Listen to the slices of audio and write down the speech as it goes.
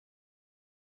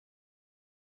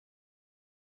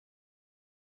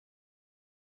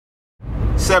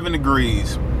7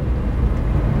 degrees.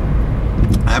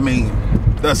 I mean,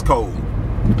 that's cold.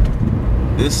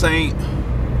 This ain't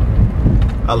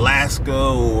Alaska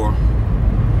or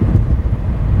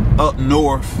up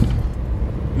north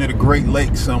near the Great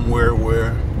Lakes somewhere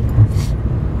where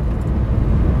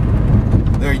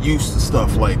they're used to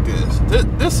stuff like this.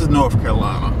 This is North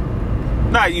Carolina.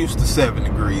 Not used to 7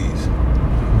 degrees.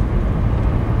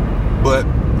 But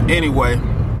anyway,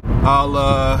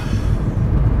 I'll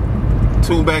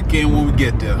tune back in when we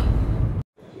get there.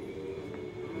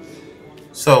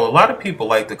 So a lot of people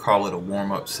like to call it a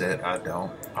warm-up set. I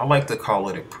don't. I like to call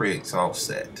it a pre-exhaust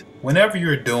set. Whenever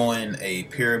you're doing a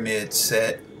pyramid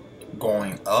set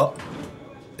going up,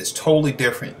 it's totally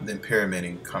different than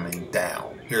pyramiding coming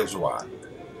down. Here's why.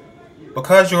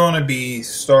 Because you're going to be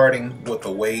starting with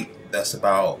a weight that's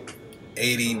about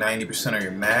 80–90% of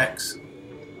your max,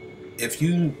 if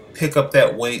you pick up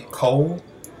that weight cold,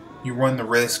 you run the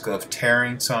risk of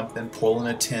tearing something, pulling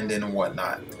a tendon and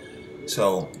whatnot.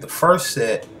 So the first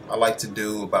set, I like to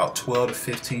do about 12 to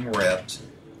 15 reps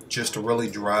just to really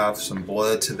drive some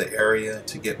blood to the area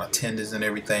to get my tendons and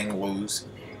everything loose.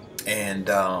 And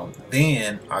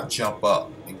then I jump up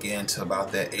again to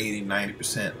about that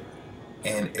 80–90%.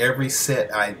 And every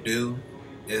set I do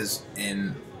is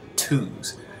in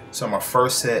twos. So my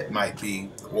first set might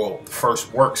be, well, the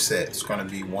first work set is going to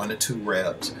be 1 to 2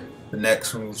 reps. The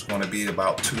next one is going to be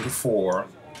about 2 to 4.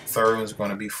 Third one is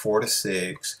going to be 4 to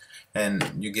 6. And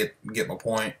you get my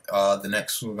point. The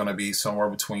next one is going to be somewhere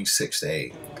between 6 to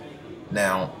 8.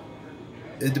 Now,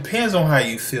 it depends on how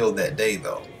you feel that day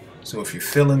though. So if you're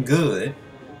feeling good,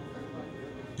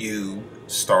 you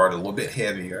start a little bit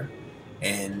heavier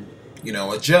and, you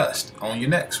know, adjust on your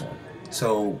next one.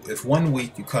 So if one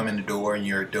week you come in the door and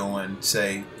you're doing,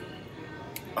 say,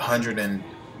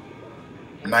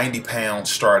 190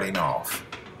 pounds starting off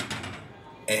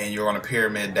and you're on a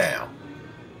pyramid down,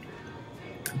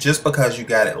 just because you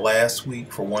got it last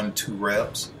week for 1 to 2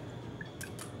 reps,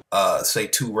 say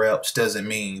 2 reps, doesn't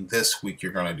mean this week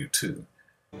you're going to do 2.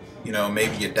 You know,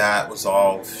 maybe your diet was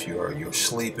off, your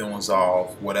sleeping was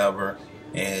off, whatever,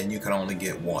 and you can only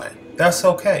get 1. That's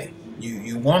okay.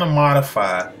 You want to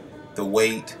modify the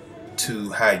weight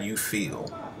to how you feel.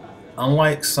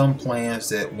 Unlike some plans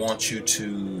that want you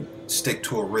to stick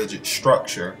to a rigid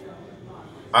structure,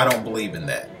 I don't believe in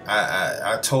that.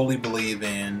 I totally believe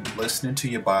in listening to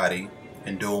your body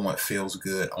and doing what feels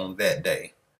good on that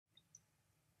day.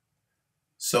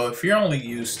 So if you're only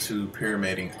used to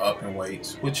pyramiding up in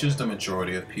weights, which is the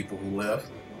majority of people who lift,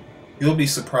 you'll be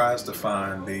surprised to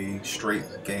find the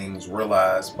strength gains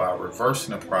realized by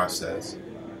reversing the process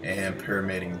and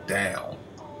pyramiding down.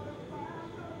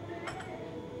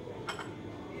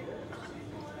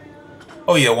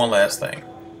 Oh yeah, one last thing.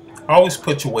 Always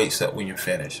put your weights up when you're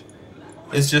finished.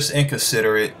 It's just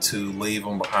inconsiderate to leave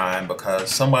them behind because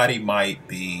somebody might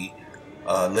be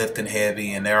lifting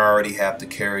heavy and they already have to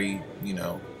carry, you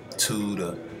know, 2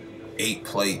 to 8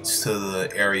 plates to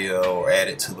the area or add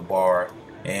it to the bar,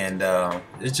 and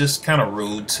it's just kind of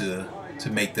rude to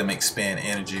make them expend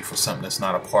energy for something that's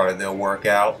not a part of their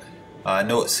workout. I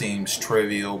know it seems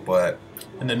trivial, but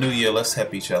in the new year, let's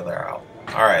help each other out.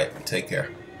 All right, take care.